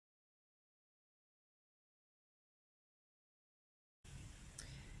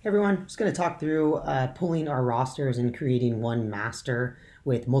Hey everyone, just going to talk through pulling our rosters and creating one master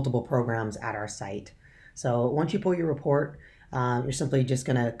with multiple programs at our site. So once you pull your report, you're simply just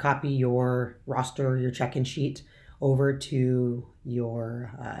going to copy your roster, your check-in sheet over to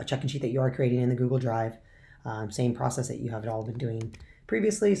your check-in sheet that you are creating in the Google Drive. Same process that you have all been doing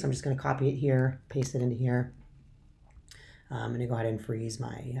previously. So I'm just going to copy it here, paste it into here. I'm going to go ahead and freeze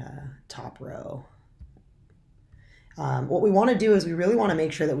my top row. What we want to do is we really want to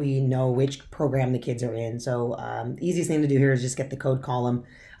make sure that we know which program the kids are in. So the easiest thing to do here is just get the code column.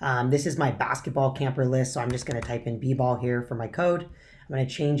 This is my basketball camper list, so I'm just going to type in b-ball here for my code. I'm going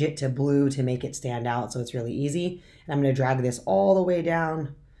to change it to blue to make it stand out so it's really easy. And I'm going to drag this all the way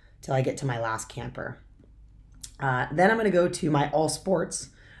down till I get to my last camper. Then I'm going to go to my all sports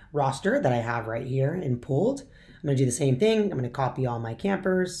roster that I have right here in pulled. I'm going to do the same thing. I'm going to copy all my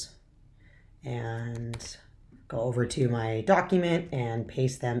campers and go over to my document and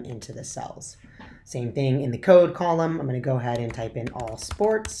paste them into the cells. Same thing in the code column. I'm going to go ahead and type in all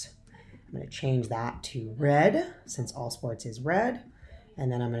sports. I'm going to change that to red since all sports is red. And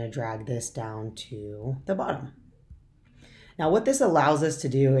then I'm going to drag this down to the bottom. Now what this allows us to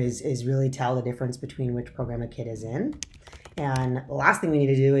do is really tell the difference between which program a kid is in. And the last thing we need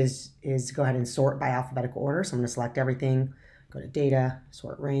to do is go ahead and sort by alphabetical order. So I'm going to select everything, go to data,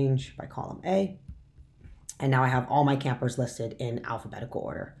 sort range by column A. And now I have all my campers listed in alphabetical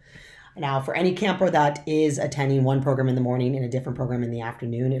order. Now, for any camper that is attending one program in the morning and a different program in the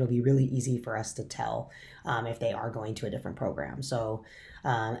afternoon, it'll be really easy for us to tell if they are going to a different program. So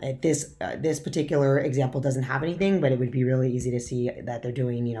this particular example doesn't have anything, but it would be really easy to see that they're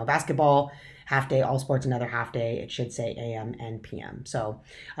doing, basketball, half day, all sports, another half day. It should say AM and PM. So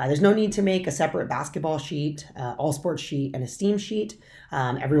there's no need to make a separate basketball sheet, all sports sheet, and a STEAM sheet.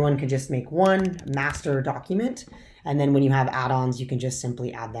 Everyone can just make one master document. And then when you have add-ons, you can just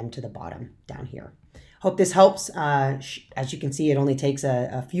simply add them to the bottom down here. Hope this helps. As you can see, it only takes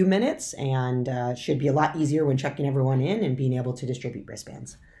a few minutes and should be a lot easier when checking everyone in and being able to distribute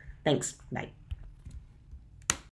wristbands. Thanks. Bye.